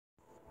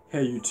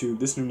Hey YouTube,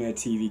 this Newnet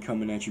TV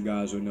coming at you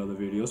guys with another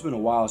video. It's been a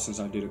while since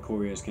I did a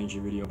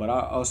CORYXKENSHIN video, but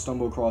I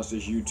stumbled across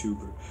this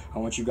YouTuber. I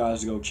want you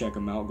guys to go check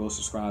him out, go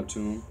subscribe to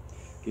him,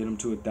 get him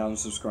to 1,000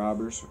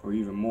 subscribers or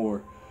even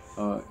more.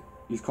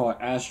 He's called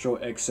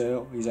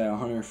AstroXL. He's at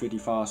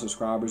 155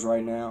 subscribers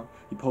right now.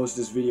 He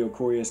posted this video,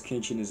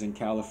 CORYXKENSHIN is in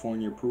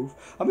California proof.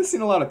 I've been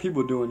seeing a lot of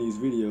people doing these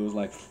videos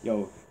like,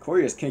 yo,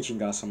 CORYXKENSHIN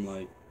got some,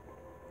 I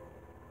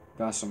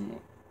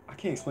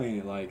can't explain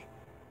it,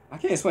 I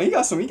can't explain. He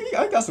got some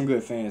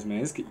good fans,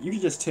 man. You can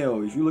just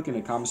tell if you look in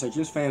the comment section.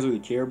 His fans really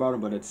care about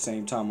him, but at the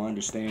same time, I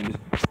understand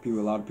a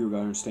lot of people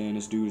gotta understand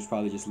this dude is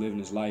probably just living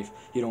his life.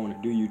 He don't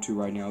want to do YouTube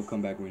right now. He'll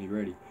come back when he's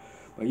ready.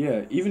 But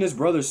yeah, even his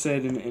brother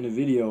said in the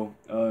video,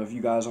 if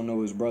you guys don't know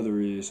who his brother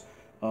is,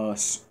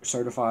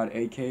 Certified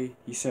AK.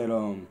 He said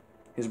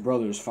his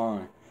brother is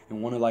fine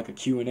and wanted like a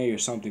Q&A or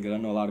something, because I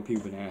know a lot of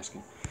people been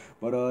asking.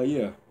 But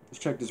yeah, let's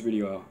check this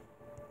video out.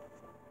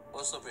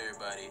 What's up,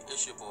 everybody?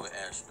 It's your boy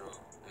Astro.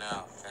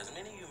 Now, as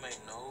many of you may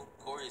know,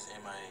 Corey's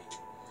MIA,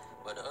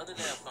 but the other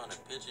day I found a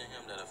picture of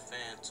him that a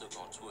fan took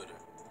on Twitter.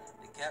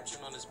 The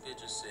caption on this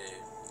picture said,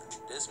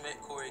 "This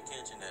met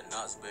CORYKENSHIN at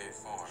Knott's Berry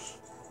Farm,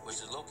 which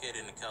is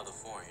located in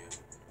California."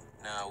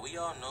 Now, we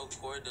all know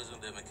Corey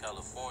doesn't live in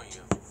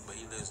California, but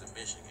he lives in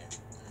Michigan.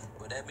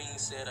 With that being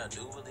said, I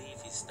do believe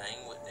he's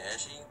staying with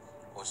Dashie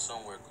or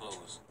somewhere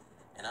close.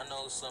 And I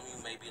know some of you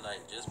may be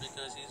like, just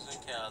because he's in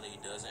Cali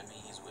doesn't mean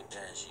he's with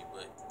Dashie,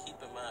 but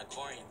keep in mind,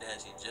 Corey and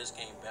Dashie just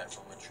came back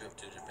from a trip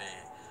to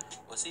Japan.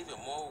 What's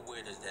even more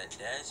weird is that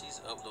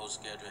Dashie's upload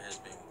schedule has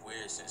been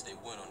weird since they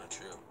went on a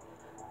trip.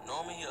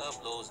 Normally he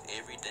uploads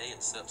every day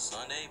except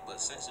Sunday,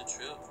 but since the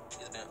trip,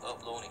 he's been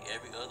uploading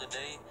every other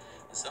day,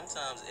 and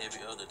sometimes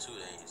every other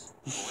 2 days.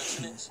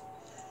 Coincidence?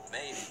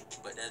 Maybe,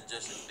 but that's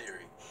just a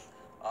theory.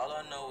 All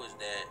I know is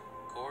that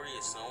Corey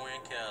is somewhere in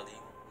Cali,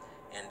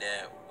 and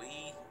that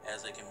we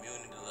as a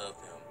community love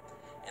him.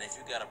 And if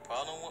you got a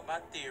problem with my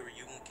theory,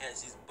 you can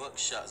catch these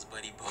buckshots,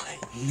 buddy boy.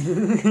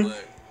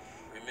 But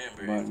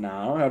remember, But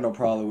nah, I don't have no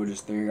problem with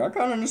his theory. I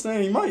kind of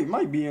understand. He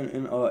might be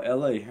in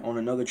LA on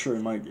another trip.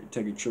 He might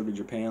take a trip to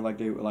Japan like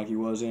he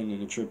was in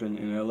a trip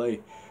in LA.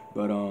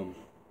 But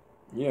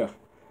yeah,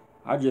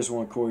 I just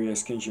want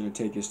CORYXKENSHIN to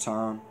take his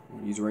time.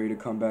 When he's ready to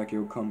come back,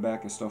 he'll come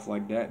back and stuff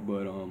like that.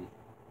 But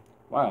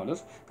wow,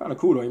 that's kind of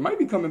cool though. He might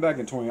be coming back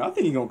in 20. I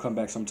think he's gonna come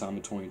back sometime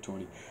in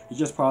 2020. He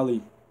just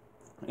probably,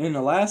 and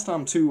the last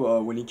time too,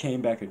 when he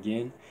came back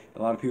again,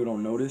 a lot of people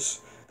don't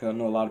notice, because I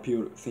know a lot of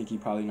people think he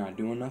probably not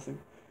doing nothing.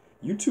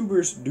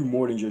 YouTubers do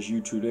more than just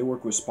YouTube. They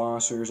work with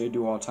sponsors. They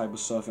do all type of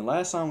stuff. And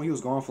last time when he was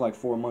gone for like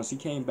 4 months, he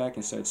came back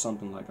and said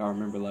something like, I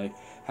remember like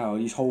how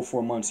these whole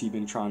 4 months he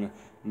been trying to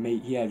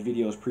make. He had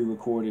videos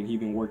pre-recorded. He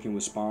been working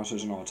with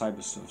sponsors and all type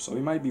of stuff. So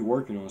he might be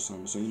working on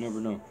something. So you never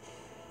know.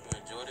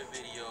 enjoy the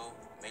video.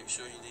 Make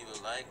sure you leave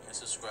a like and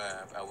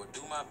subscribe. I will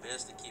do my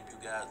best to keep you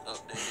guys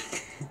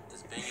updated.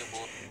 It's been your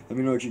boy. Let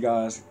me know what you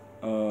guys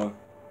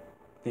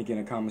think in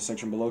the comment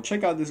section below.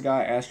 Check out this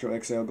guy,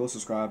 AstroXL. Go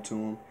subscribe to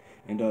him.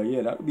 And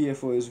yeah, that'll be it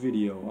for his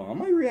video. I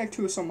might react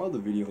to some other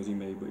videos he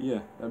made, but yeah,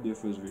 that'll be it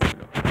for his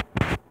video.